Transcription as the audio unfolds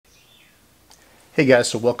Hey guys,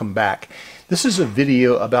 so welcome back. This is a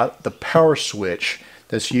video about the power switch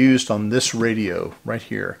that's used on this radio right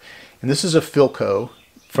here. And this is a Philco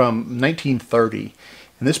from 1930.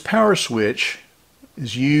 And this power switch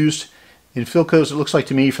is used in Philcos, it looks like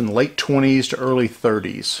to me, from the late 20s to early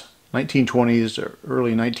 30s. 1920s to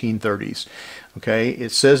early 1930s. Okay,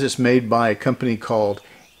 it says it's made by a company called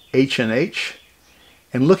H&H.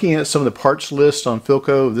 And looking at some of the parts list on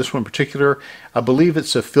Philco, this one in particular, I believe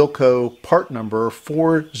it's a Philco part number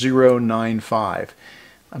 4095.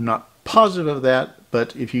 I'm not positive of that,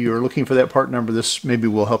 but if you are looking for that part number, this maybe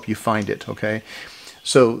will help you find it, okay?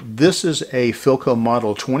 So this is a Philco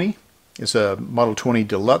Model 20. It's a Model 20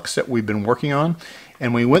 Deluxe that we've been working on.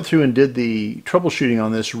 And we went through and did the troubleshooting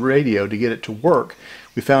on this radio to get it to work.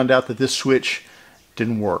 We found out that this switch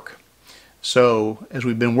didn't work. So as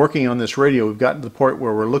we've been working on this radio, we've gotten to the point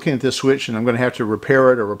where we're looking at this switch and I'm going to have to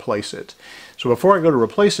repair it or replace it. So before I go to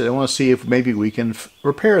replace it, I want to see if maybe we can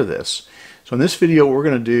repair this. So in this video, what we're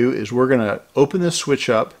going to do is we're going to open this switch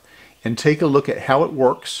up and take a look at how it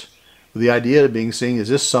works, with the idea of being seeing, is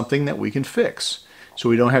this something that we can fix? So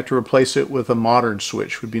we don't have to replace it with a modern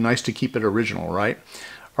switch. It would be nice to keep it original, right?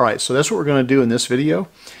 All right, so that's what we're going to do in this video.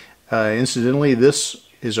 Incidentally, this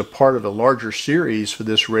is a part of a larger series for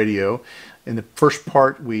this radio. In the first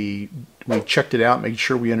part, we checked it out, making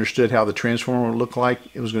sure we understood how the transformer would look like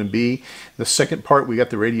it was going to be. The second part, we got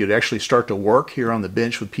the radio to actually start to work here on the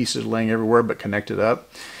bench with pieces laying everywhere but connected up.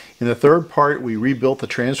 In the third part, we rebuilt the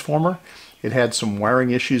transformer. It had some wiring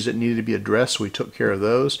issues that needed to be addressed, so we took care of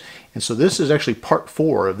those. And so this is actually part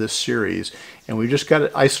 4 of this series, and we just got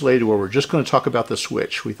it isolated where we're just going to talk about the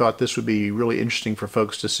switch. We thought this would be really interesting for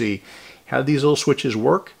folks to see how these little switches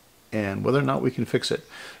work and whether or not we can fix it.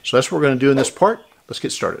 So that's what we're going to do in this part. Let's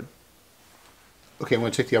get started. Okay, I'm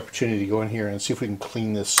going to take the opportunity to go in here and see if we can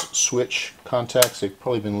clean this switch contacts. They've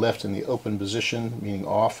probably been left in the open position, meaning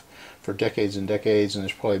off, for decades and decades, and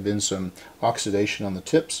there's probably been some oxidation on the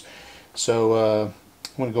tips. So I'm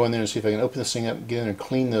going to go in there and see if I can open this thing up, get in there and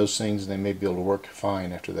clean those things, and they may be able to work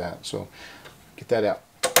fine after that. So get that out.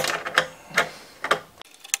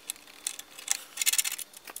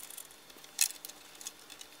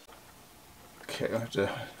 Okay, I have to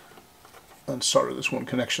unsolder this one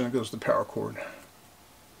connection that goes to the power cord.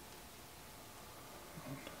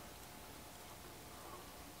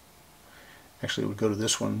 Actually, it would go to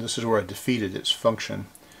this one. This is where I defeated its function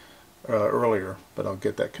earlier, but I'll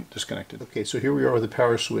get that disconnected. Okay, so here we are with the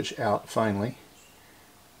power switch out finally.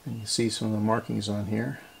 And you can see some of the markings on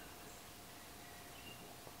here.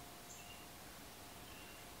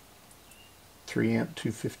 $3 amp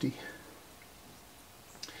 250.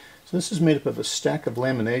 So this is made up of a stack of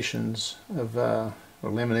laminations of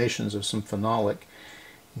some phenolic.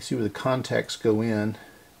 You see where the contacts go in.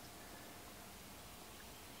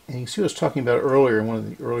 And you can see what I was talking about earlier in one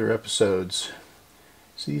of the earlier episodes.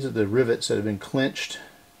 So these are the rivets that have been clenched.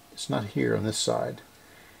 It's not here on this side.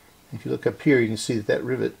 If you look up here, you can see that that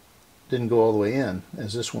rivet didn't go all the way in,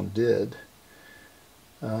 as this one did.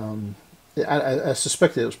 I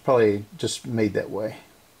suspect that it was probably just made that way.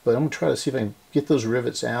 But I'm going to try to see if I can get those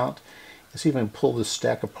rivets out and see if I can pull this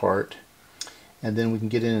stack apart, and then we can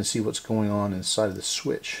get in and see what's going on inside of the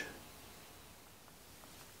switch.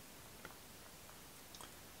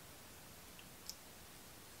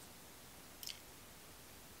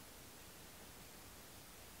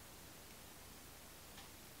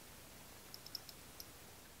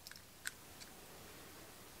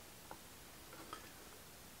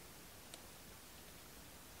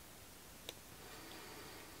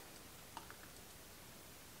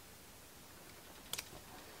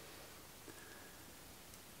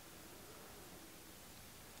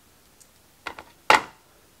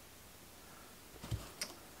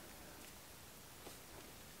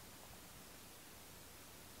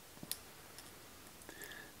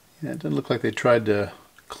 Yeah, it doesn't look like they tried to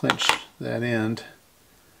clench that end.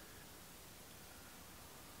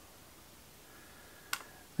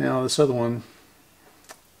 Now this other one,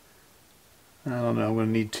 I don't know, I'm going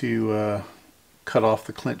to need to cut off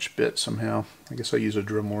the clench bit somehow. I guess I'll use a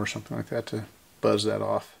Dremel or something like that to buzz that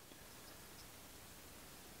off.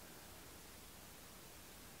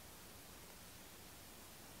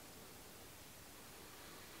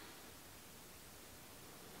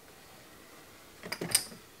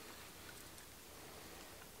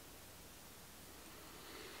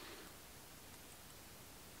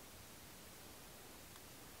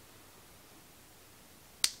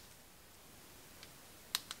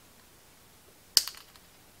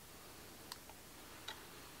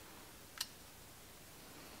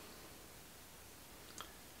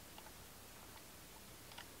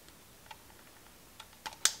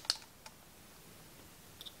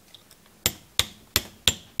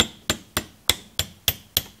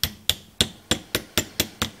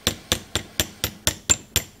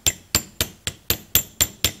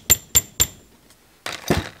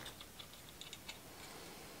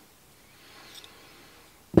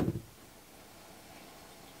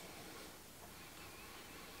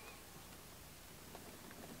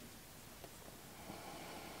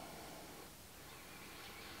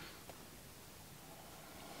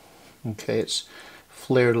 Okay, it's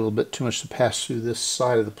flared a little bit too much to pass through this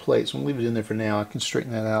side of the plate, so I'm going to leave it in there for now. I can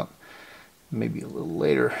straighten that out maybe a little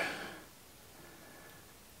later,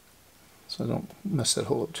 so I don't mess that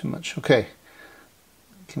hole up too much. Okay,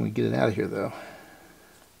 can we get it out of here though?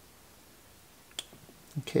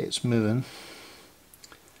 Okay, it's moving.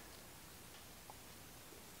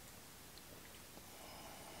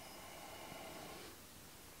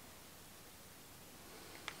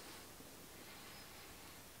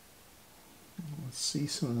 Let's see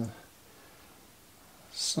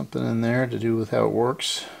something in there to do with how it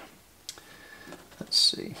works. Let's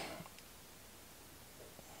see.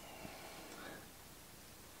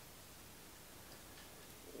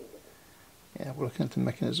 Yeah, we're looking at the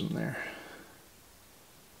mechanism there.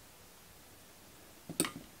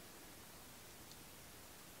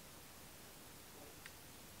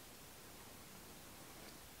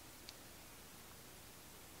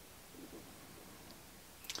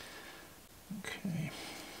 Okay.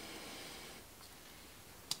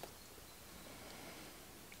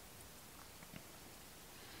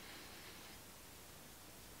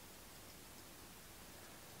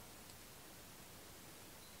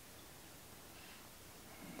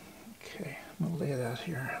 Okay, I'm going to lay it out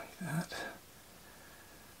here like that.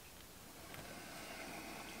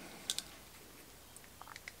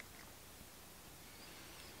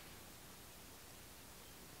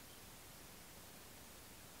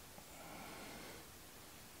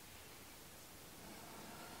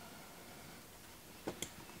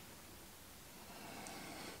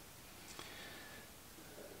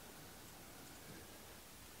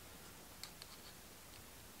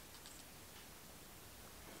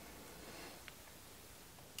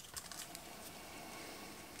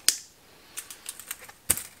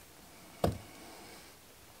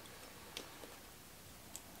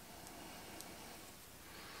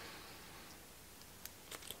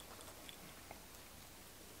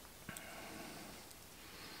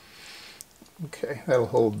 Okay, that'll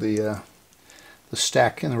hold the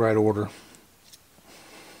stack in the right order.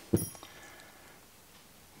 But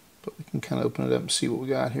we can kind of open it up and see what we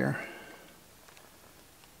got here.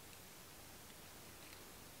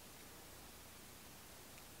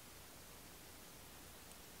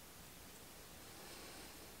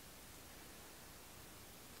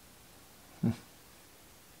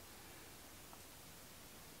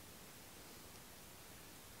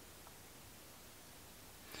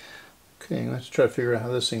 Okay, I'm going to have to try to figure out how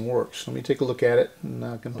this thing works. Let me take a look at it and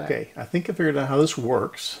come back. Okay, I think I figured out how this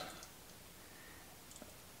works.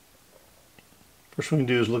 First thing we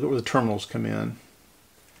can do is look at where the terminals come in.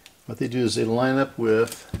 What they do is they line up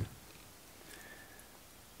with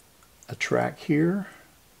a track here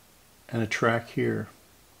and a track here.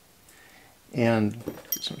 And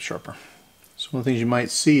get something sharper. So one of the things you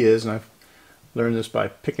might see is, and I've learned this by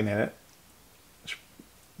picking at it,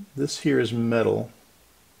 this here is metal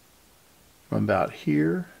from about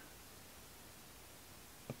here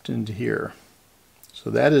up into here. So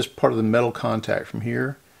that is part of the metal contact from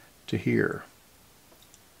here to here.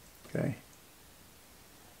 Okay.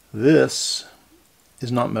 This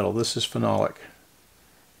is not metal, this is phenolic.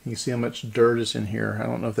 You can see how much dirt is in here. I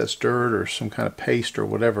don't know if that's dirt or some kind of paste or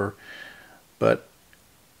whatever, but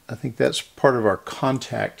I think that's part of our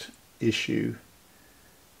contact issue,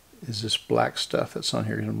 is this black stuff that's on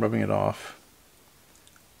here. I'm rubbing it off.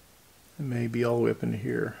 It may be all the way up into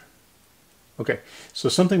here. Okay, so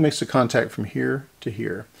something makes the contact from here to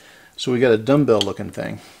here. So we got a dumbbell looking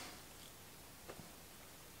thing.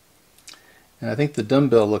 And I think the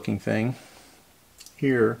dumbbell looking thing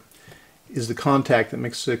here is the contact that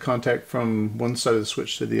makes the contact from one side of the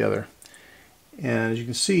switch to the other. And as you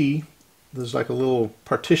can see, there's like a little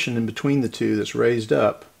partition in between the two that's raised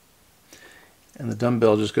up, and the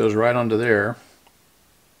dumbbell just goes right onto there.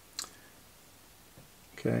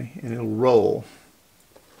 Okay, and it'll roll.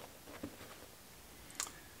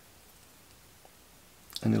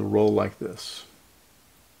 And it'll roll like this.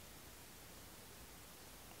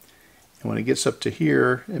 And when it gets up to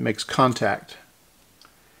here, it makes contact.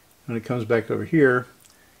 When it comes back over here,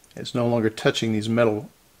 it's no longer touching these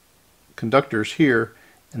metal conductors here,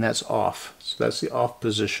 and that's off. So that's the off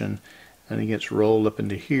position, and it gets rolled up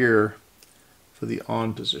into here for the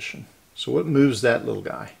on position. So what moves that little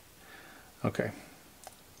guy? Okay.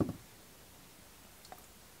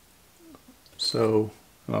 So,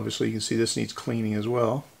 and obviously you can see this needs cleaning as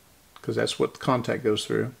well, because that's what the contact goes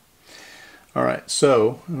through. Alright,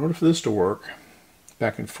 so in order for this to work,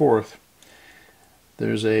 back and forth,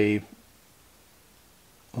 there's a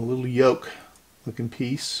little yoke looking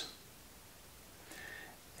piece,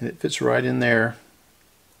 and it fits right in there,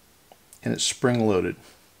 and it's spring loaded.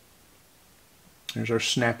 There's our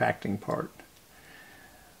snap acting part.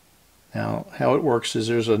 Now, how it works is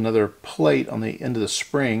there's another plate on the end of the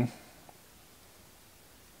spring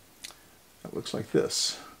that looks like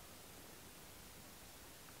this.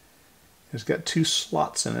 It's got two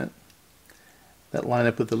slots in it that line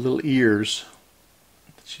up with the little ears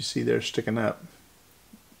that you see there sticking up.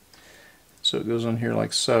 So it goes on here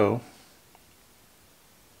like so.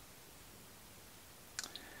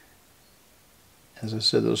 As I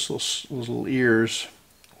said, those little ears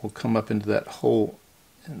will come up into that hole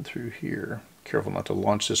and through here. Careful not to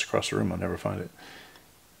launch this across the room, I'll never find it.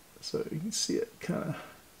 So you can see it kind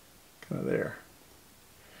of there.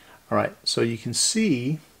 Alright, so you can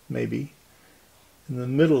see maybe in the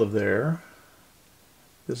middle of there's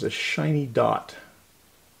a shiny dot.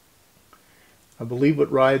 I believe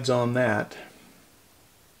what rides on that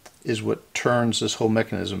is what turns this whole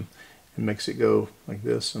mechanism and makes it go like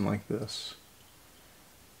this and like this.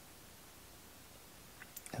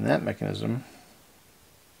 And that mechanism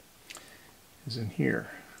is in here.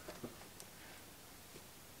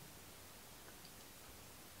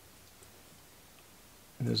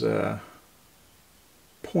 And there's a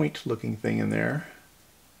point looking thing in there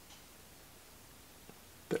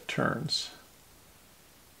that turns.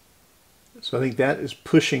 So I think that is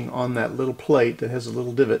pushing on that little plate that has a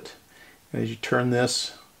little divot. And as you turn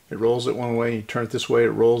this, it rolls it one way. You turn it this way, it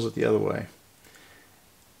rolls it the other way.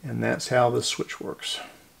 And that's how this switch works.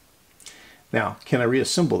 Now, can I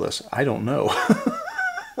reassemble this? I don't know.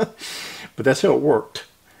 But that's how it worked.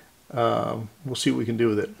 We'll see what we can do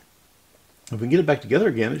with it. If we can get it back together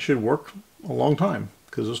again, it should work a long time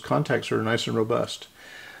because those contacts are nice and robust.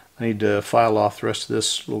 I need to file off the rest of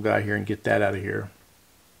this little guy here and get that out of here.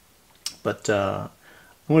 But I'm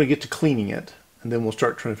going to get to cleaning it, and then we'll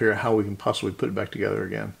start trying to figure out how we can possibly put it back together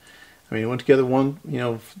again. I mean, it went together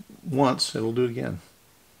once, it'll do it again.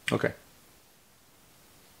 Okay.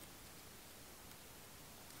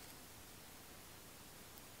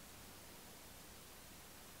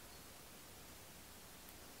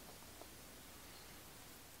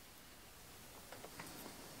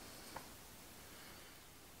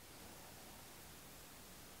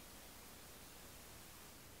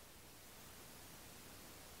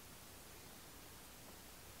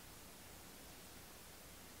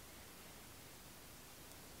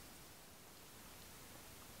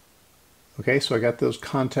 Okay, so I got those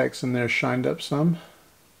contacts in there shined up some.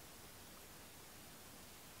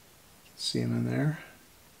 See them in there.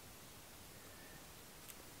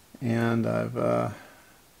 And I've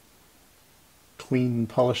cleaned and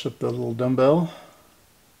polished up the little dumbbell.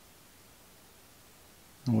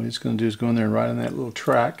 And what it's going to do is go in there and ride on that little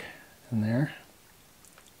track in there.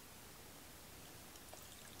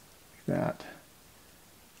 Like that.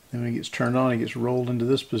 Then when it gets turned on, it gets rolled into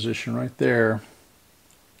this position right there.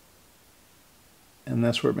 And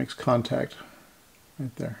that's where it makes contact,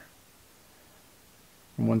 right there,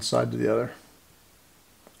 from one side to the other.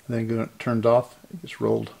 And then it turned off, it gets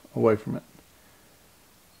rolled away from it.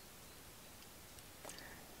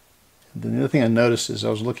 And then the other thing I noticed is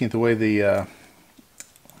I was looking at the way these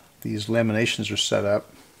laminations are set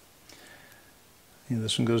up.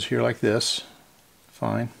 This one goes here like this,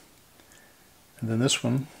 fine. And then this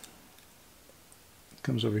one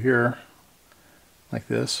comes over here like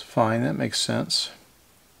this, fine, that makes sense.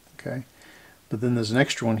 Okay, but then there's an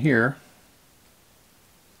extra one here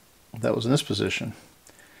that was in this position.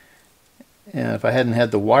 And if I hadn't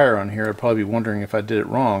had the wire on here, I'd probably be wondering if I did it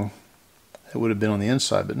wrong. It would have been on the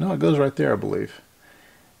inside, but no, it goes right there, I believe.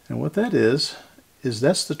 And what that is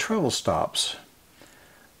that's the travel stops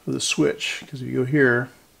for the switch. Because if you go here,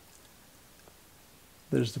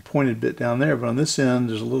 there's the pointed bit down there, but on this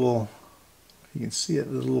end there's a little, you can see it,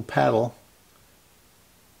 there's a little paddle.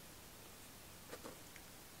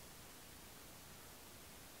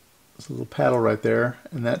 There's a little paddle right there,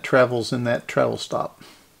 and that travels in that travel stop.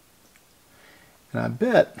 And I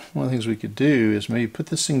bet one of the things we could do is maybe put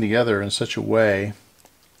this thing together in such a way,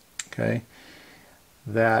 okay,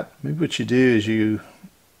 that maybe what you do is I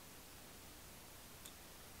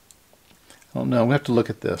don't know, I'm going to have to look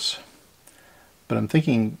at this. But I'm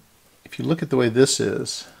thinking, if you look at the way this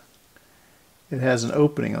is, it has an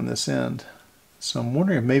opening on this end. So I'm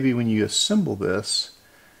wondering if maybe when you assemble this,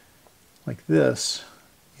 like this,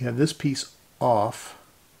 you have this piece off,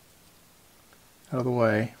 out of the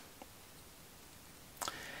way,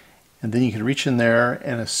 and then you can reach in there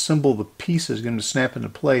and assemble the pieces going to snap into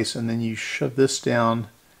place, and then you shove this down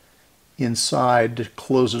inside to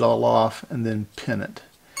close it all off and then pin it.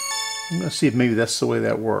 I'm going to see if maybe that's the way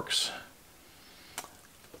that works.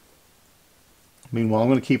 Meanwhile, I'm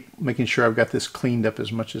going to keep making sure I've got this cleaned up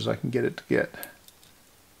as much as I can get it to get.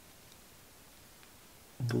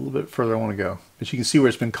 a little bit further I want to go. But you can see where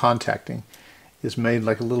it's been contacting. It's made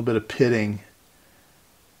like a little bit of pitting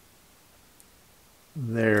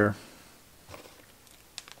there,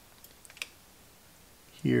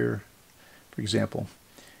 here, for example.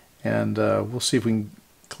 And we'll see if we can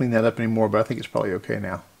clean that up anymore, but I think it's probably okay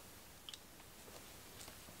now.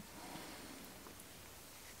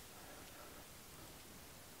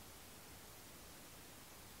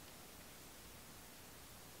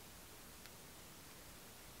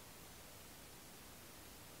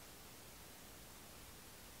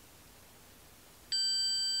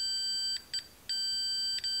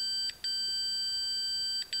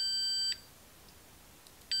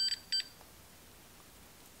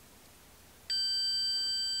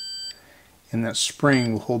 And that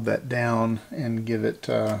spring will hold that down and give it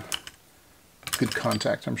good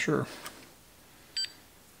contact, I'm sure.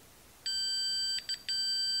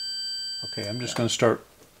 Okay, I'm just going to start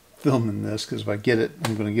filming this because if I get it,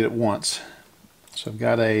 I'm going to get it once. So I've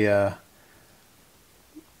got a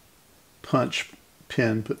punch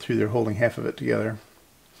pin put through there holding half of it together.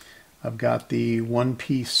 I've got the one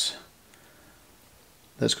piece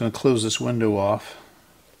that's going to close this window off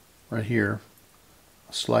right here.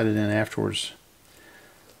 Slide it in afterwards.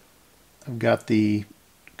 I've got the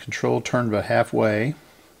control turned about halfway.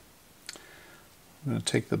 I'm going to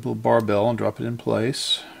take the little barbell and drop it in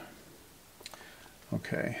place.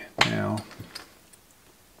 Okay, now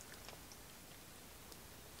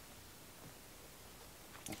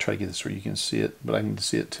I'll try to get this where you can see it, but I can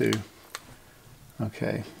see it too.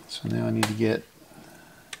 Okay, so now I need to get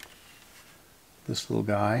this little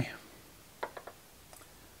guy,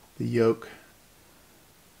 the yoke,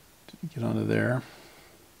 get onto there.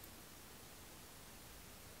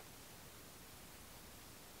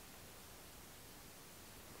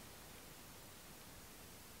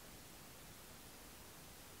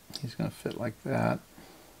 He's going to fit like that.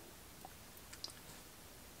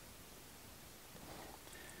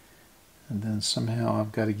 And then somehow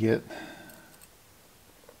I've got to get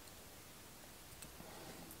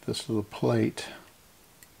this little plate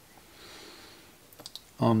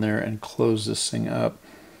on there and close this thing up.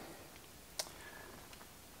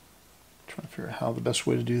 Trying to figure out how the best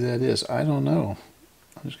way to do that is. I don't know.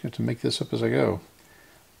 I'm just going to make this up as I go.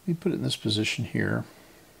 Let me put it in this position here.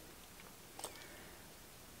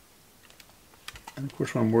 And of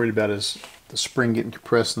course what I'm worried about is the spring getting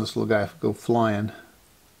compressed and this little guy go flying.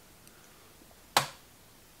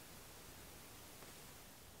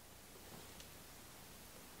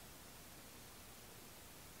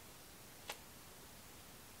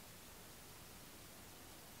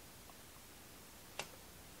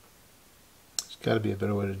 Got to be a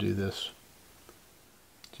better way to do this.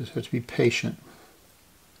 Just have to be patient.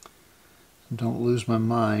 Don't lose my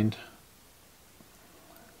mind.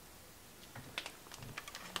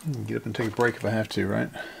 Get up and take a break if I have to, right?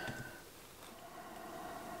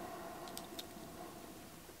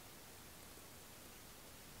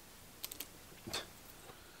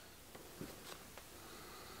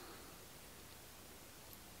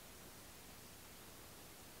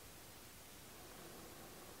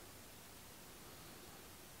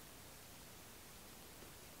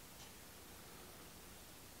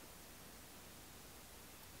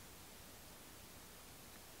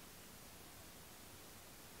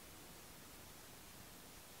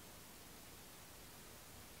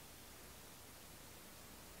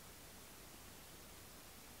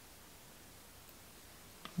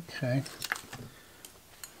 Okay.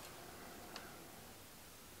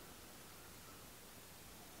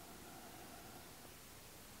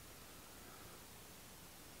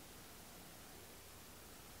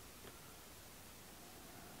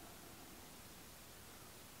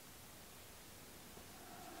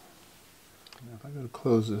 Now if I go to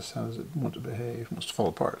close this, how does it want to behave? It wants to fall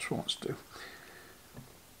apart, that's what it wants to do.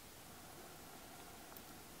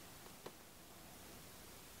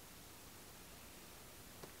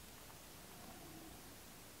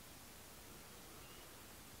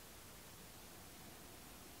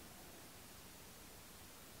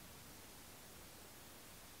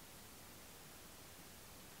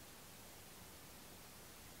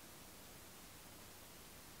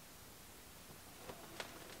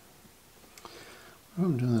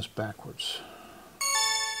 I'm doing this backwards.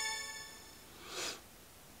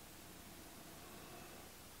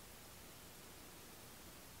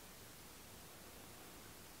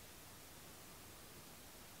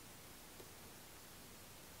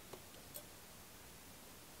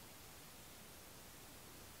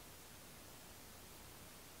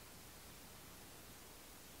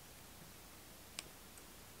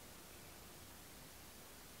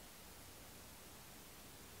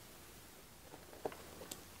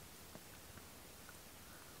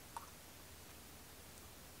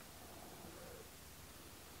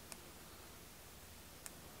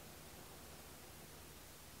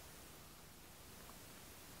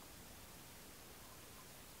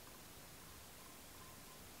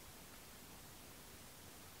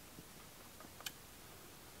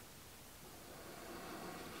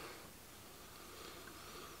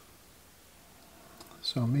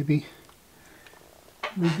 So maybe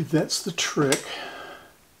that's the trick.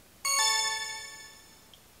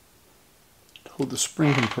 Hold the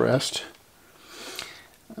spring compressed.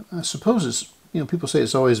 I suppose it's, people say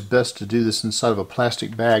it's always best to do this inside of a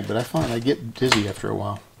plastic bag, but I find I get dizzy after a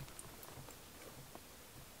while.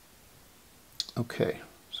 Okay,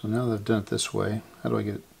 so now that I've done it this way, how do I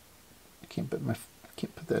get it? I can't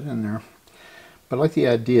put that in there. But I like the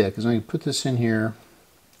idea, because I can put this in here,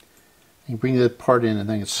 I can bring that part in, and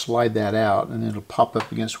then I can slide that out, and it'll pop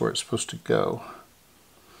up against where it's supposed to go.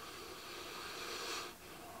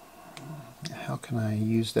 How can I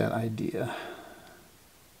use that idea?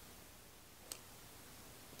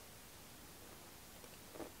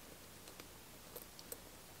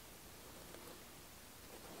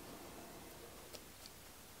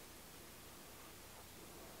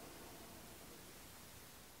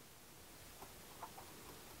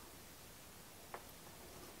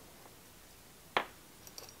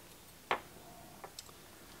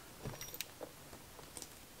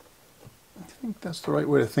 I think that's the right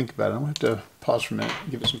way to think about it. I'm going to have to pause for a minute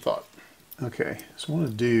and give it some thought. Okay, so what I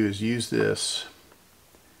want to do is use this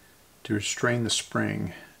to restrain the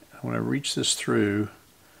spring. I want to reach this through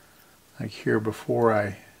like here before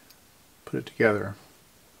I put it together.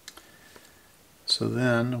 So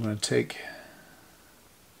then I'm going to take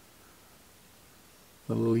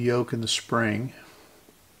the little yoke in the spring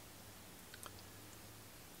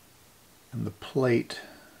and the plate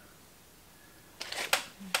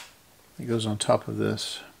that goes on top of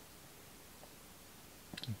this,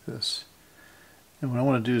 like this. And what I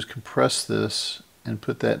want to do is compress this and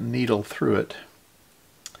put that needle through it,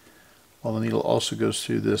 while the needle also goes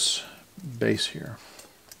through this base here.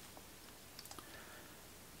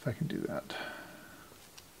 If I can do that.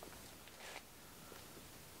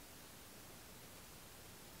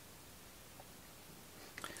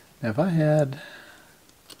 Now if I had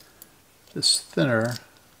this thinner,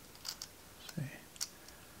 see,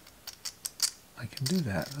 I can do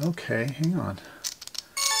that. Okay, hang on.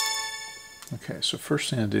 Okay, so first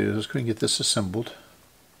thing I do is go and get this assembled.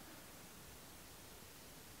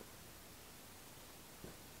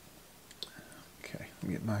 Okay, let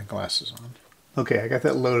me get my glasses on. Okay, I got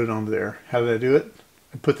that loaded on there. How did I do it?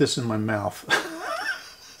 I put this in my mouth.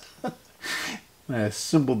 I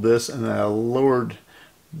assembled this and then I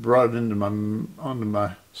brought it into onto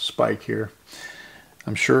my spike here.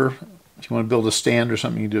 I'm sure if you want to build a stand or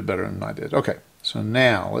something, you can do it better than I did. Okay, so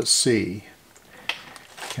now let's see.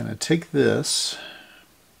 Can I take this?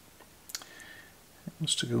 It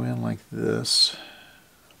wants to go in like this.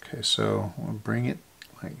 Okay, so I'm going to bring it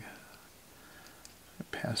like,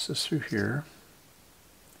 pass this through here.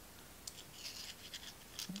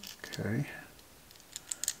 Okay.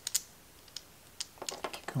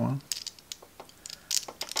 Keep going.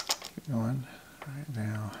 Keep going. All right,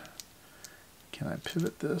 now, can I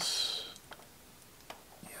pivot this?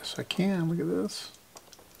 Yes, I can. Look at this.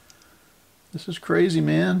 This is crazy,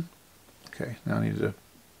 man. Okay, now I need to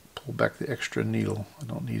pull back the extra needle I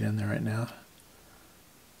don't need in there right now.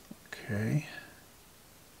 Okay.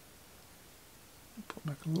 Pull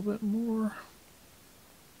back a little bit more.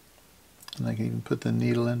 And I can even put the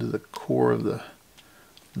needle into the core of the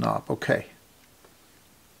knob. Okay.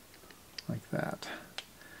 Like that.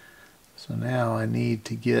 So now I need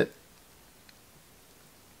to get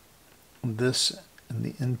this and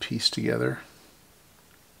the end piece together.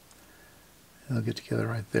 They'll get together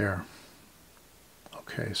right there.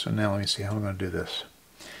 Okay, so now let me see how I'm going to do this.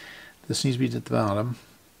 This needs to be at the bottom.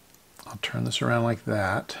 I'll turn this around like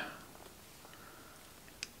that.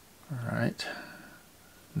 Alright.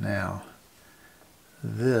 Now,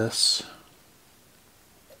 this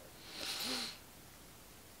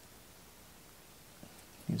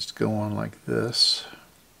needs to go on like this.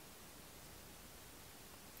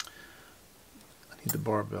 I need the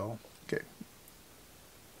barbell. Okay.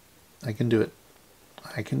 I can do it.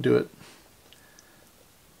 I can do it.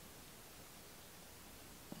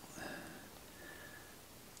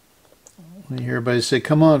 When you hear everybody say,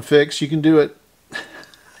 "Come on, Fix, you can do it."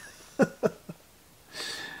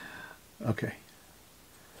 Okay.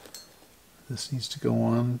 This needs to go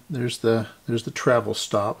on. There's the travel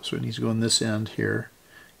stop, so it needs to go on this end here,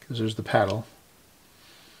 because there's the paddle.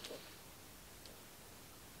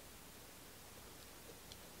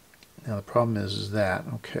 Now the problem is that,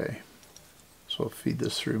 okay, so I'll feed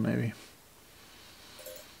this through maybe.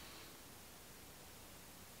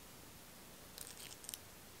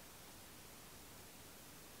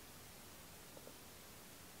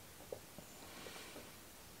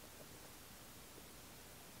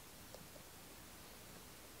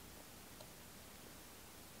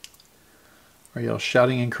 Are y'all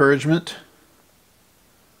shouting encouragement?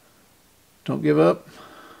 Don't give up.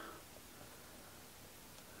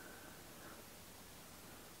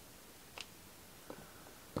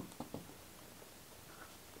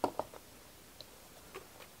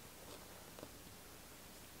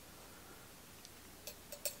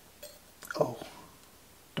 Oh,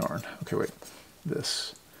 darn. Okay, wait.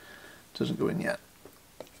 This doesn't go in yet.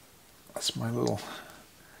 That's my little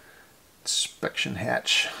inspection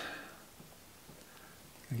hatch.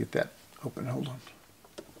 Get that open. Hold on.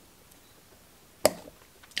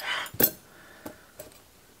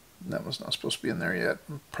 That was not supposed to be in there yet.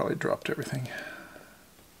 Probably dropped everything.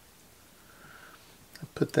 I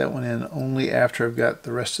put that one in only after I've got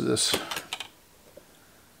the rest of this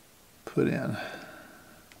put in.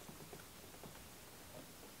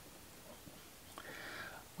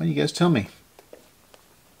 Why don't you guys tell me?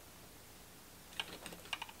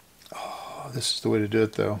 Oh, this is the way to do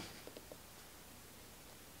it, though.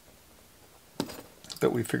 I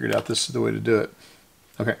bet we figured out this is the way to do it.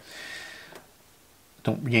 Okay.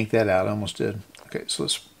 Don't yank that out. I almost did. Okay, so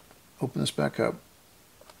let's open this back up.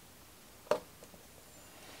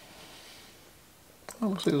 Oh,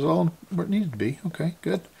 looks like it was all where it needed to be. Okay,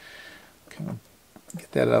 good. Kind of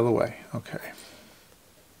get that out of the way. Okay.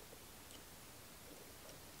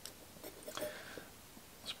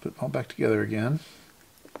 Let's put it all back together again.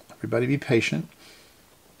 Everybody be patient.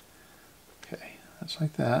 Okay, that's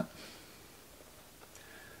like that.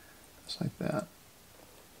 That's like that.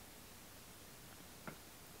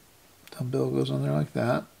 Dumbbell goes on there like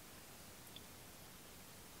that.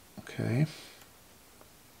 Okay.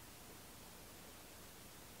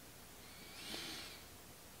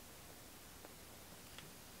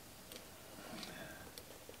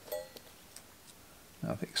 Now,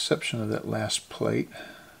 with the exception of that last plate.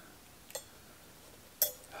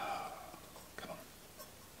 Come on.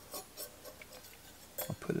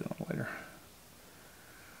 I'll put it on later.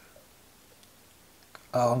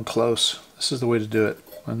 Oh, I'm close. This is the way to do it.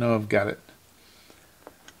 I know I've got it.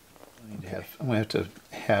 I'm going to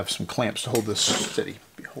have some clamps to hold this steady.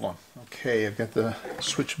 Hold on. Okay, I've got the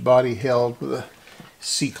switch body held with a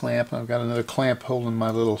C-clamp. I've got another clamp holding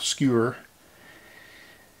my little skewer.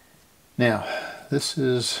 Now, this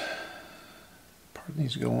is part that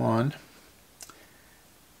needs to go on.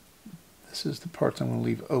 This is the part I'm going to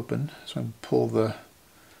leave open, so I can pull the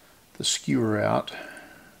skewer out.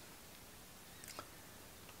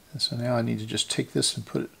 And so now I need to just take this and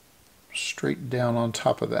put it straight down on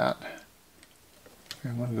top of that.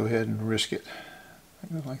 I'm going to go ahead and risk it. I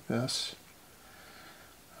go like this.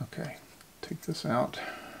 Okay, take this out.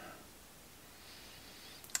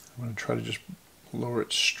 I'm going to try to just lower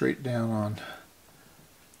it straight down on.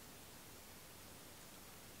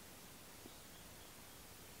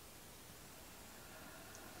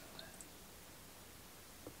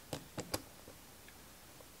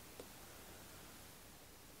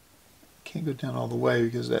 Can't go down all the way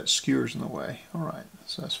because that skewer's in the way. Alright,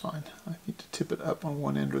 so that's fine. I need to tip it up on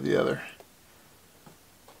one end or the other.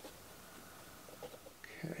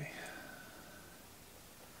 Okay.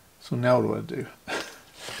 So now what do I do?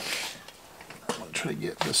 I'm going to try to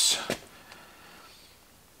get this.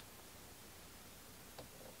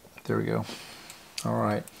 There we go.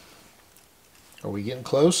 Alright. Are we getting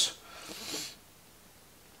close?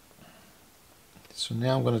 So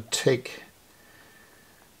now I'm going to take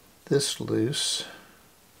this loose.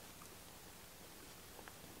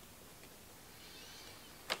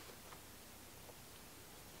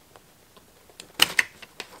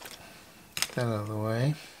 Get that out of the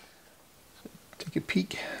way. Take a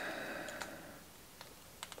peek.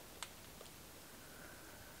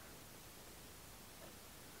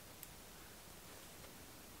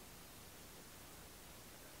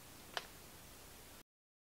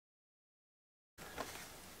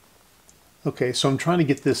 Okay, so I'm trying to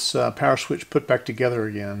get this power switch put back together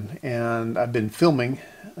again, and I've been filming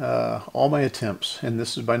all my attempts, and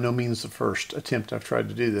this is by no means the first attempt I've tried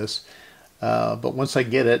to do this. But once I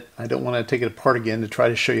get it, I don't want to take it apart again to try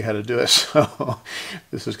to show you how to do it. So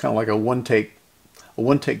this is kind of like a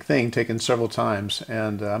one-take thing taken several times,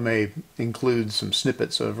 and I may include some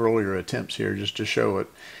snippets of earlier attempts here just to show it.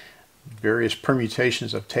 Various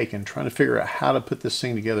permutations I've taken, trying to figure out how to put this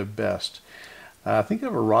thing together best. I think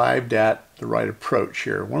I've arrived at the right approach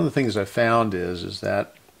here. One of the things I found is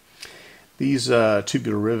that these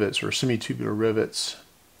tubular rivets or semi-tubular rivets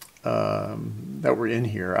that were in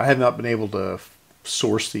here, I have not been able to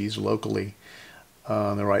source these locally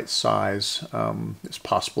in the right size. It's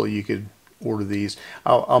possible you could order these.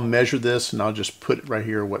 I'll measure this and I'll just put right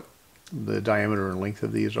here what the diameter and length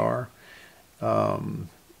of these are. I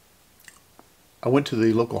went to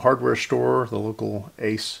the local hardware store, the local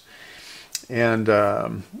Ace, and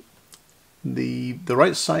The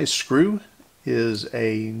right size screw is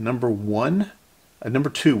a number 1. A number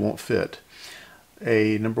 2 won't fit.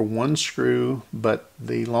 A number 1 screw, but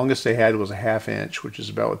the longest they had was a 1/2 inch, which is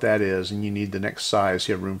about what that is, and you need the next size.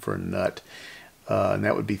 You have room for a nut, and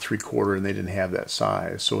that would be 3/4, and they didn't have that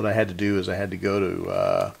size. So what I had to do is I had to go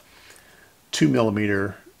to 2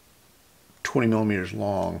 millimeter, 20 millimeters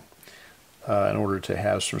long, in order to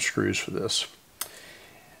have some screws for this.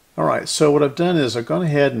 Alright, so what I've done is I've gone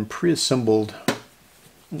ahead and pre-assembled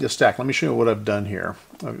the stack. Let me show you what I've done here.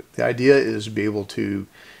 The idea is to be able to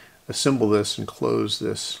assemble this and close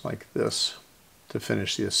this like this to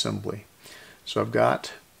finish the assembly. So I've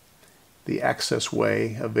got the access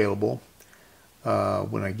way available.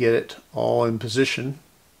 When I get it all in position,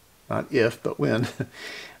 not if, but when,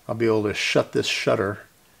 I'll be able to shut this shutter,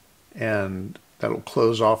 and that'll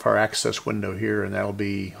close off our access window here, and that'll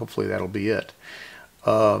be, hopefully that'll be it.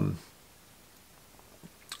 On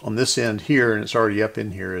this end here, and it's already up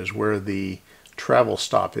in here, is where the travel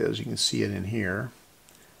stop is. You can see it in here,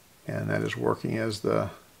 and that is working as the,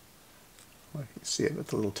 well, you can see it, but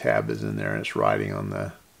the little tab is in there and it's riding on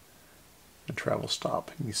the travel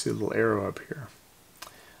stop. You can see a little arrow up here.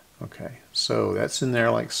 Okay, so that's in there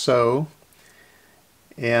like so,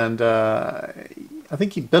 and I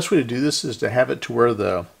think the best way to do this is to have it to where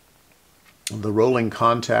the rolling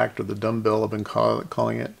contact, or the dumbbell I've been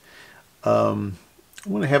calling it, I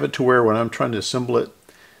want to have it to where when I'm trying to assemble it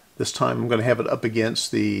this time, I'm going to have it up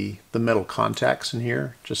against the metal contacts in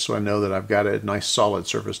here, just so I know that I've got a nice solid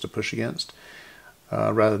surface to push against,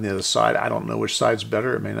 rather than the other side. I don't know which side's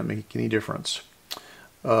better. It may not make any difference.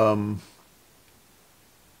 Let's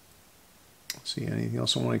see, anything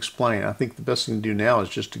else I want to explain? I think the best thing to do now is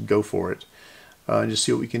just to go for it, and just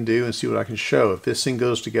see what we can do and see what I can show. If this thing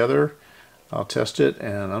goes together, I'll test it,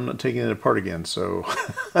 and I'm not taking it apart again. So,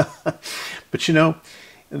 but you know,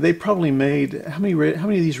 they probably made, how many of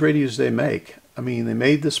these radios they make? I mean, they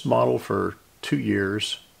made this model for 2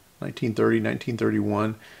 years, 1930,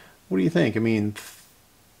 1931. What do you think? I mean,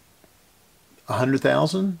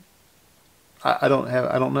 100,000? I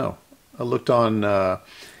don't know. I looked on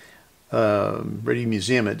Radio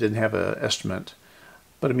Museum. It didn't have an estimate,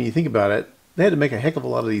 but I mean, you think about it. They had to make a heck of a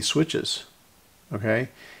lot of these switches. Okay.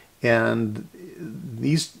 And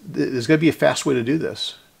there's got to be a fast way to do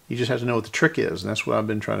this. You just have to know what the trick is, and that's what I've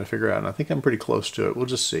been trying to figure out. And I think I'm pretty close to it. We'll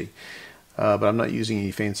just see. But I'm not using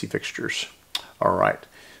any fancy fixtures. All right.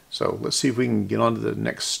 So let's see if we can get on to the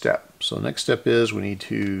next step. So the next step is we need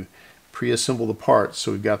to pre-assemble the parts.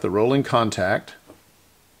 So we've got the rolling contact.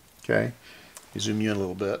 Okay. Let me zoom you in a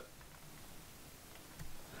little bit.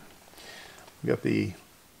 We've got the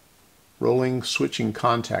rolling switching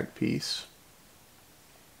contact piece.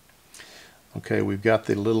 Okay, we've got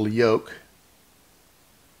the little yoke.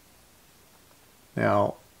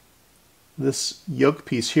 Now, this yoke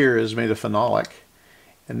piece here is made of phenolic,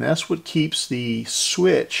 and that's what keeps the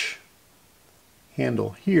switch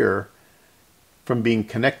handle here from being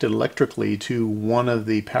connected electrically to one of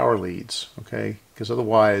the power leads, okay? Because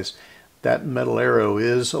otherwise, that metal arrow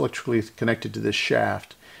is electrically connected to this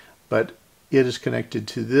shaft, but it is connected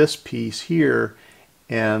to this piece here,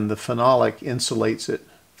 and the phenolic insulates it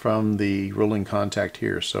from the rolling contact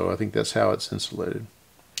here. So I think that's how it's insulated.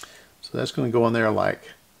 So that's going to go on there like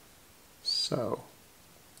so.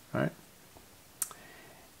 All right.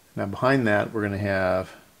 Now behind that we're going to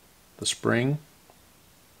have the spring,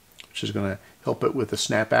 which is going to help it with the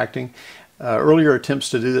snap acting. Earlier attempts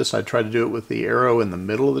to do this, I tried to do it with the arrow in the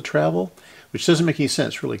middle of the travel, which doesn't make any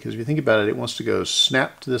sense really, because if you think about it, it wants to go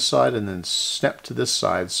snap to this side and then snap to this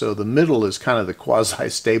side. So the middle is kind of the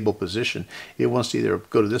quasi-stable position. It wants to either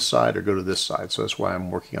go to this side or go to this side. So that's why I'm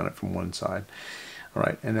working on it from one side. All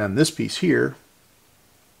right, and then this piece here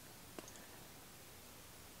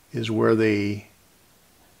is where that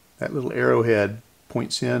little arrowhead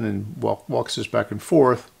points in and walks us back and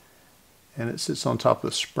forth, and it sits on top of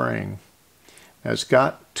the spring. Now it's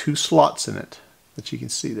got 2 slots in it that you can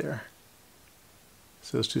see there.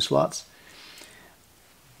 So those 2 slots.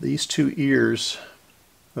 These 2 ears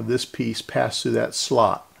of this piece pass through that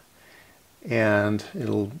slot, and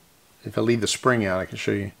it'll, if I leave the spring out, I can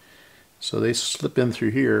show you. So they slip in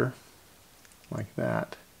through here like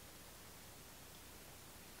that,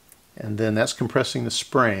 and then that's compressing the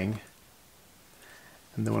spring.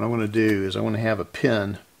 And then what I'm going to do is I want to have a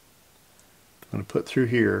pin I'm going to put through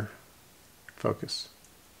here, focus,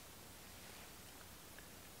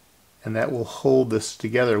 and that will hold this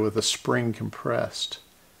together with the spring compressed.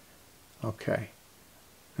 Okay,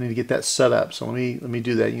 I need to get that set up, so let me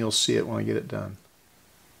do that, and you'll see it when I get it done.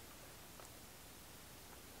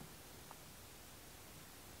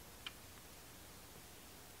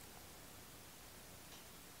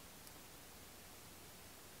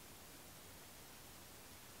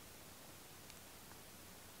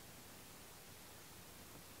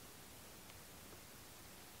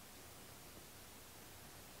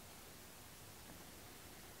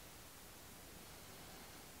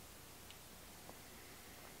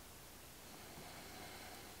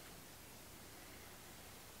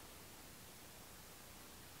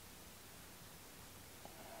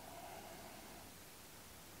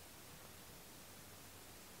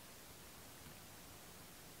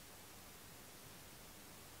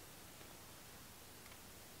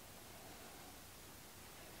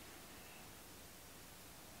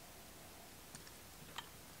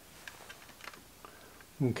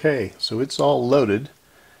 Okay, so it's all loaded.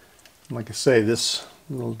 Like I say, this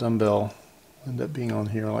little dumbbell will end up being on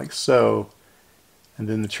here like so. And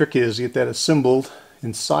then the trick is to get that assembled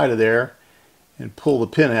inside of there and pull the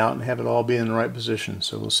pin out and have it all be in the right position.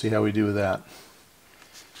 So we'll see how we do with that.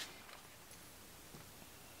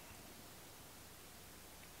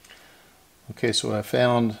 Okay, so I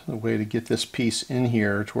found a way to get this piece in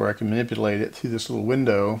here to where I can manipulate it through this little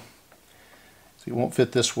window. So it won't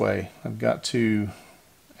fit this way. I've got to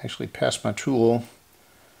actually pass my tool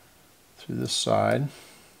through this side,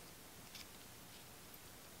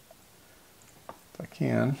 if I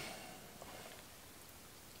can.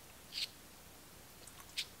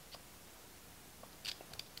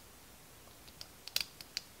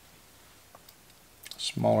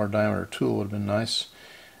 Smaller diameter tool would have been nice.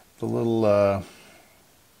 The little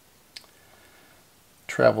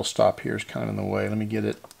travel stop here is kind of in the way. Let me get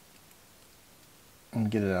it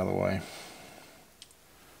out of the way.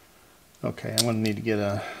 Okay, I'm going to need to get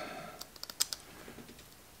a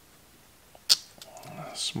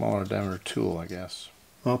smaller diameter tool, I guess.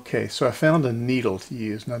 Okay, so I found a needle to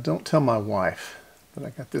use. Now don't tell my wife, but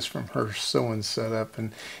I got this from her sewing setup,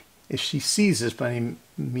 and if she sees this by any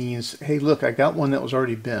means, hey look, I got one that was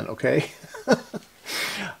already bent, okay?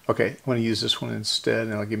 Okay, I'm going to use this one instead,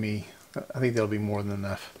 and it'll give me, I think that'll be more than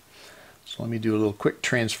enough. So let me do a little quick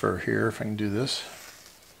transfer here, if I can do this.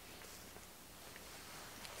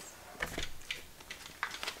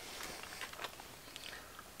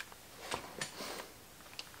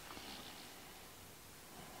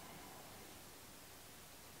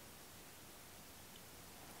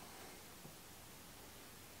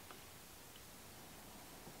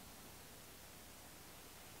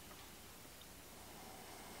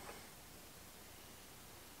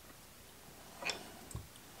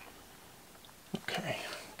 Okay,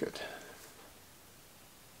 good.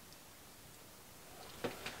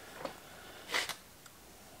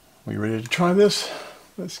 We ready to try this?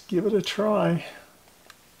 Let's give it a try.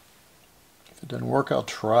 If it doesn't work, I'll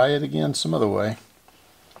try it again some other way.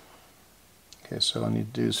 Okay, so all I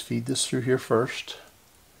need to do is feed this through here first.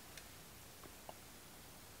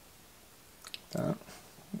 That.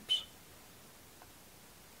 Oops.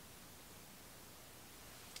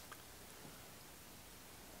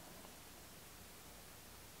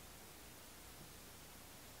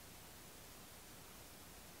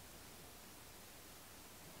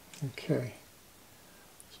 Okay,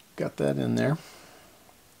 so got that in there.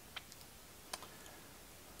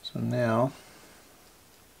 So now,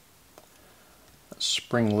 that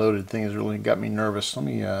spring-loaded thing has really got me nervous. Let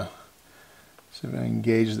me see if I can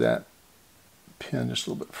engage that pin just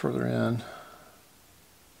a little bit further in.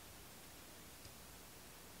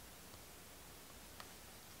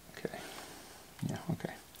 Okay, yeah,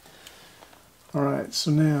 okay. All right,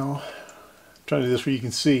 so now, I'm trying to do this where you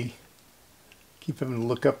can see. Keep having to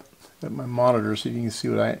look up at my monitor so you can see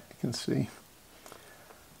what I can see.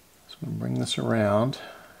 So I'm going to bring this around,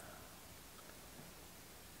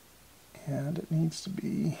 and it needs to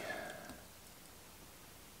be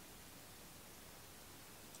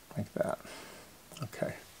like that.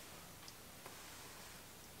 Okay.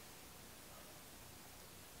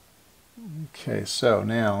 Okay, so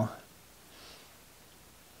now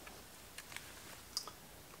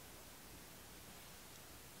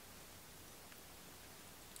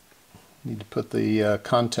need to put the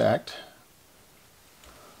contact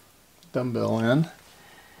dumbbell in.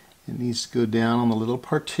 It needs to go down on the little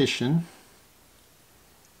partition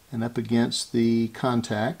and up against the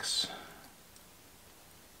contacts.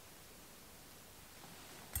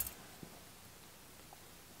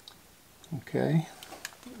 Okay,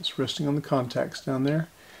 it's resting on the contacts down there.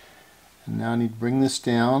 And now I need to bring this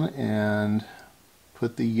down and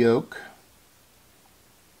put the yoke.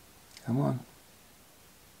 Come on.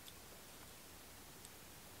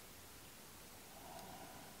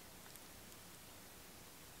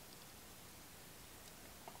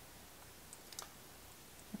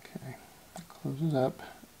 Close it up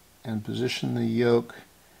and position the yoke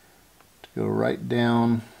to go right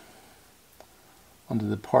down onto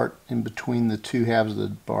the part in between the two halves of the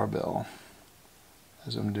barbell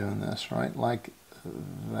as I'm doing this, right? Like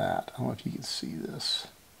that. I don't know if you can see this.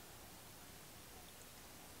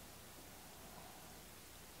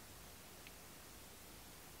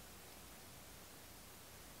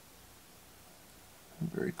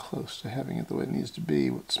 I'm very close to having it the way it needs to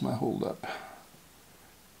be. What's my hold up?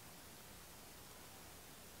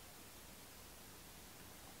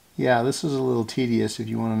 Yeah, this is a little tedious if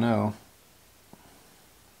you want to know.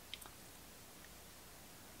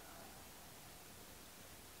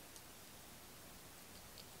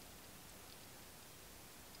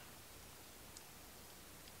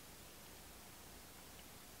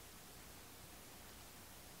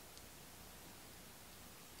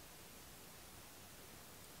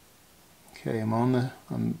 Okay,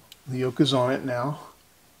 the yoke is on it now.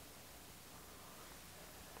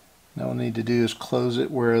 Now what I need to do is close it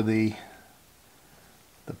where the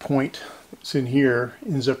point that's in here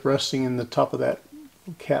ends up resting in the top of that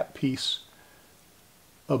cap piece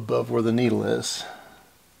above where the needle is,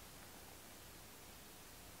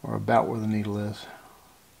 or about where the needle is.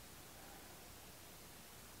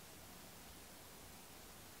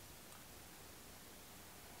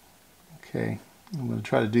 Okay, I'm going to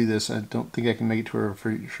try to do this. I don't think I can make it to where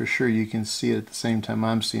for sure you can see it at the same time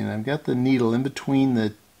I'm seeing it. I've got the needle in between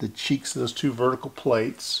the cheeks of those two vertical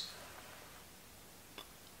plates.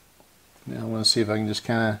 Now I want to see if I can just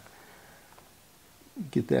kind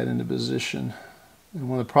of get that into position. And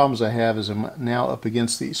one of the problems I have is I'm now up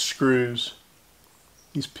against these screws,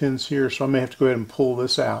 these pins here, so I may have to go ahead and pull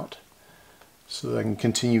this out so that I can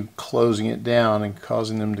continue closing it down and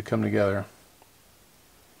causing them to come together.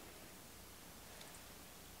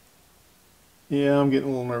 Yeah, I'm getting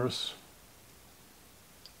a little nervous.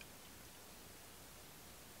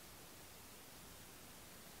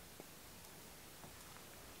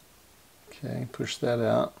 Okay, push that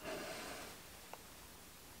out.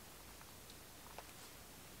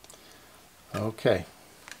 Okay.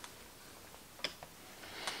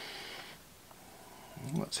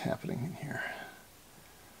 What's happening in here?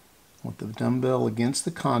 I want the dumbbell against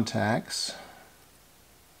the contacts.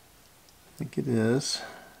 I think it is.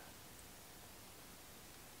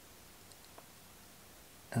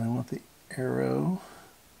 And I want the arrow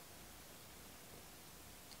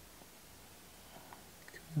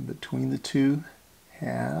in between the two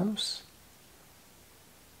halves,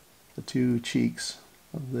 the two cheeks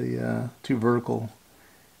of the two vertical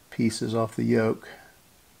pieces off the yoke.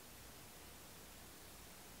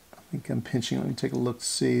 I think I'm pinching. Let me take a look to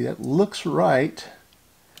see. That looks right.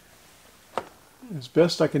 As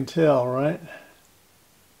best I can tell, right?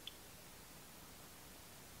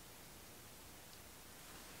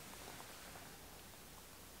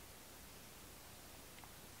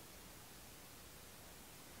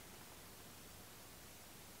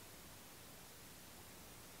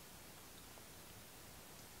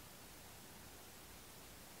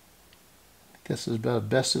 This is about as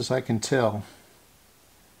best as I can tell.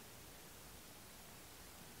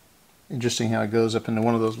 Interesting how it goes up into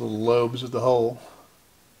one of those little lobes of the hole.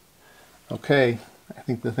 Okay, I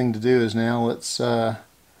think the thing to do is now let's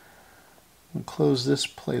close this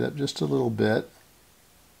plate up just a little bit,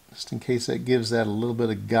 just in case that gives that a little bit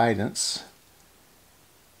of guidance.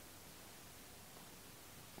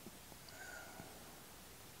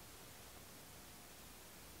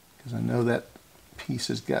 Because I know that piece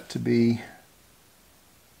has got to be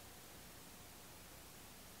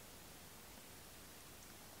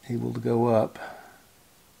able to go up.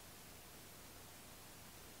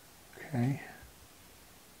 Okay.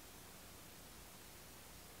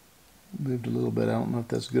 Moved a little bit. I don't know if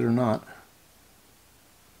that's good or not.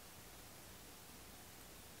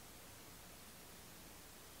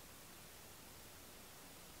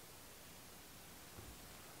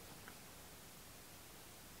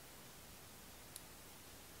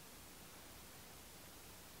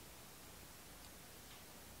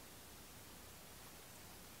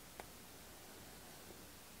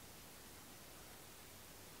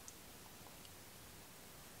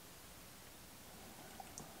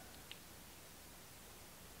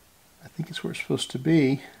 I think it's where it's supposed to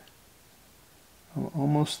be. I'm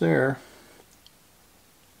almost there.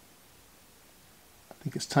 I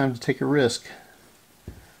think it's time to take a risk.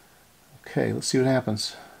 Okay, let's see what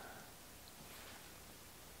happens.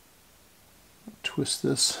 Twist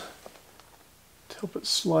this to help it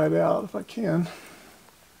slide out if I can.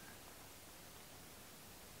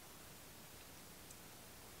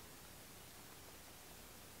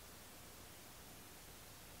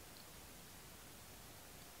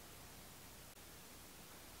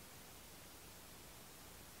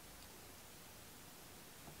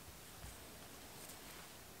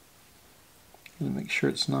 And make sure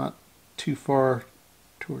it's not too far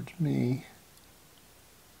towards me.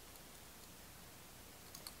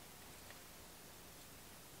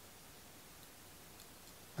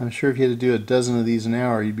 I'm sure if you had to do a dozen of these an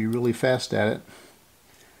hour, you'd be really fast at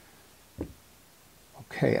it.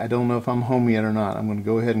 Okay, I don't know if I'm home yet or not. I'm going to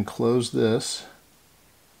go ahead and close this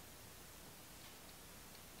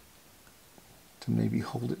to maybe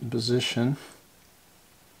hold it in position.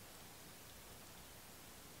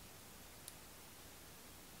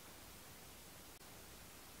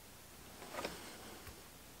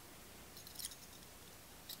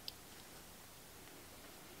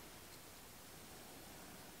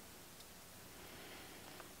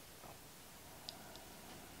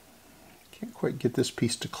 Can't quite get this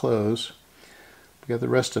piece to close. we got the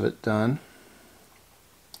rest of it done.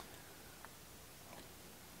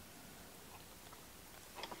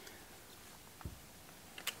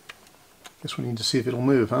 Guess we need to see if it'll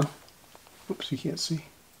move, huh? Oops, you can't see.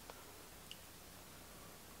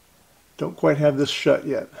 Don't quite have this shut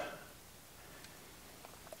yet.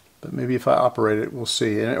 But maybe if I operate it, we'll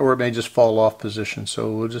see. Or it may just fall off position, so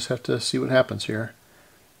we'll just have to see what happens here.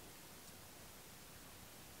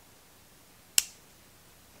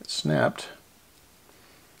 It snapped.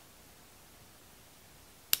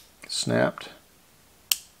 Snapped.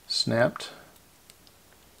 Snapped.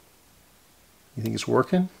 You think it's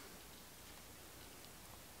working?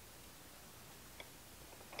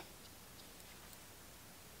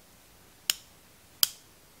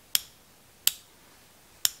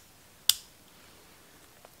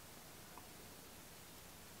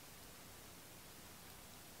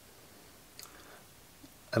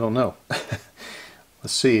 I don't know.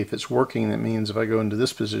 Let's see if it's working. That means if I go into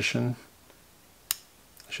this position,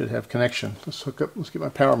 I should have connection. Let's hook up. Let's get my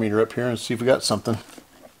power meter up here and see if we got something.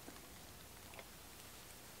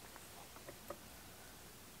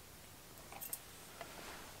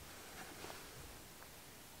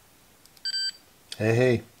 Hey,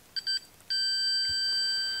 hey.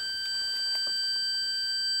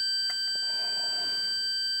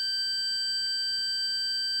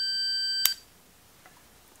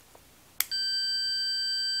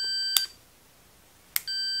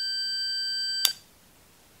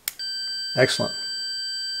 Excellent.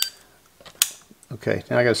 Okay,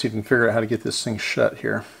 now I got to see if we can figure out how to get this thing shut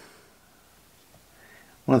here.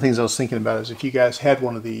 One of the things I was thinking about is if you guys had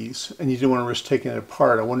one of these and you didn't want to risk taking it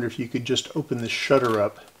apart, I wonder if you could just open this shutter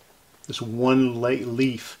up, this one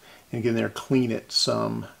leaf, and get in there, clean it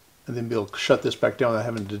some, and then be able to shut this back down without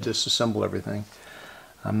having to disassemble everything.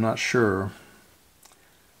 I'm not sure.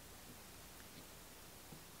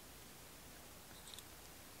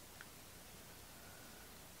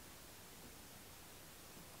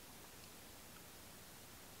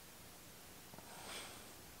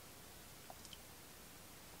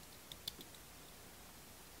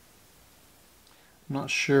 I'm not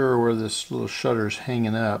sure where this little shutter is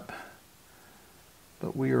hanging up,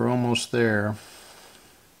 but we are almost there.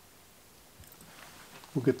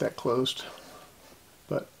 We'll get that closed,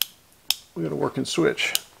 but we got a working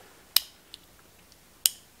switch.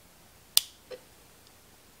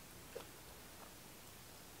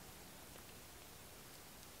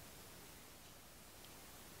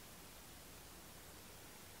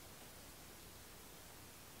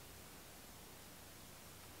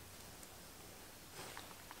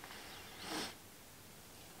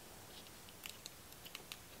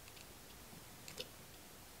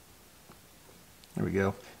 There we go.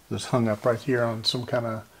 It was hung up right here on some kind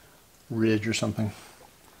of ridge or something.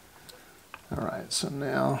 Alright, so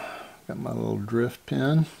now I've got my little drift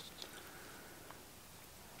pin.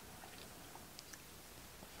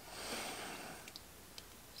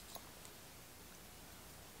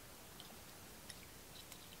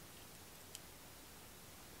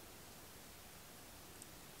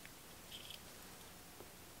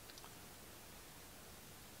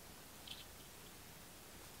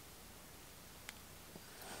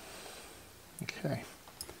 Okay,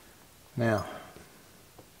 now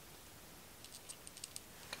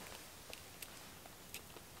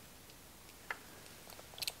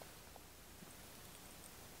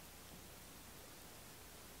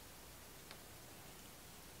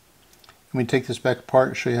let me take this back apart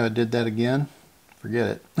and show you how I did that again.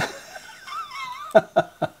 Forget it.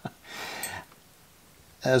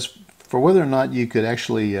 As for whether or not you could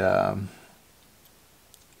actually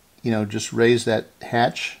just raise that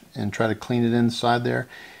hatch and try to clean it inside there,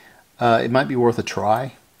 it might be worth a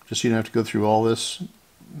try, just so you don't have to go through all this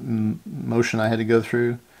motion I had to go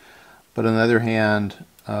through. But on the other hand,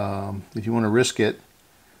 if you want to risk it,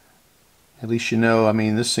 at least you know, I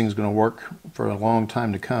mean, this thing's going to work for a long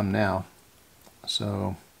time to come now.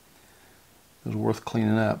 So it was worth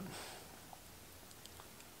cleaning up.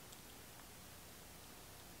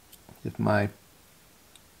 If my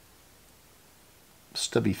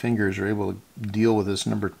stubby fingers are able to deal with this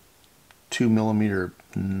number 2mm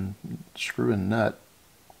screw and nut.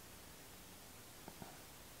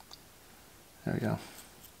 There we go.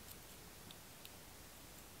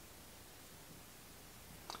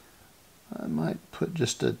 I might put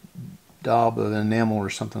just a daub of enamel or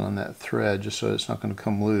something on that thread just so it's not going to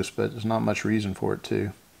come loose, but there's not much reason for it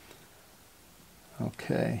to.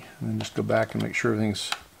 Okay, and then just go back and make sure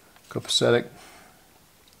everything's copacetic.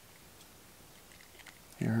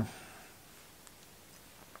 Here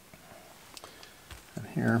and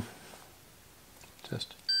here.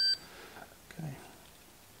 Test. Okay.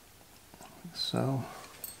 So,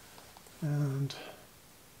 and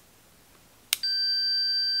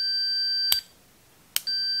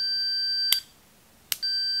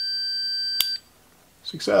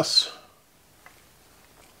success.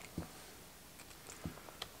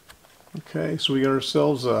 Okay, so we got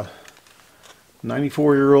ourselves a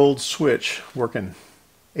 94-year-old switch working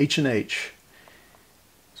H&H.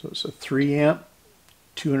 So it's a 3 amp,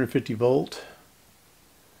 250 volt.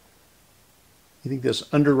 You think this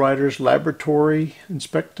Underwriters Laboratory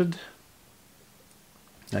inspected?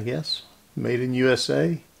 I guess. Made in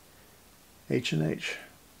USA. H&H.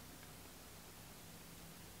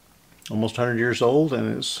 Almost 100 years old,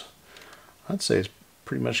 and it's, I'd say it's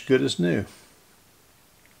pretty much good as new.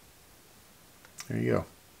 There you go.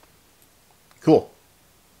 Cool.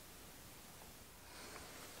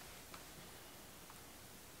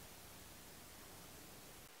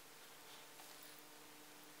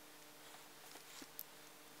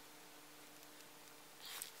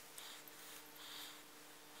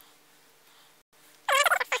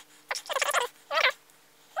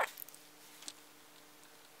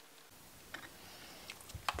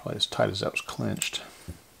 Probably as tight as that was clenched.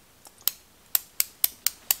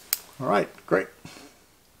 All right, great.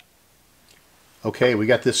 Okay, we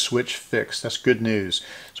got this switch fixed. That's good news.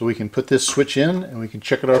 So we can put this switch in and we can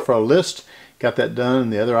check it off our list. Got that done,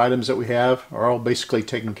 and the other items that we have are all basically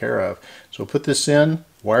taken care of. So put this in,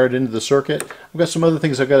 wire it into the circuit. I've got some other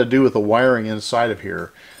things I've got to do with the wiring inside of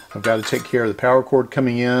here. I've got to take care of the power cord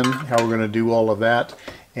coming in, how we're going to do all of that.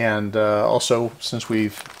 And also, since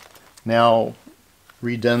we've now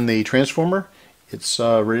redone the transformer, it's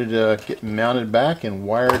ready to get mounted back and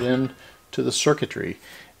wired in to the circuitry.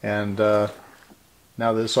 And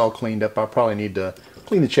now that it's all cleaned up, I'll probably need to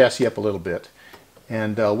clean the chassis up a little bit.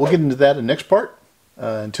 And we'll get into that in the next part.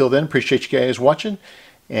 Until then, appreciate you guys watching,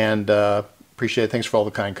 and appreciate it. Thanks for all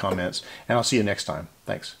the kind comments, and I'll see you next time.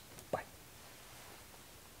 Thanks.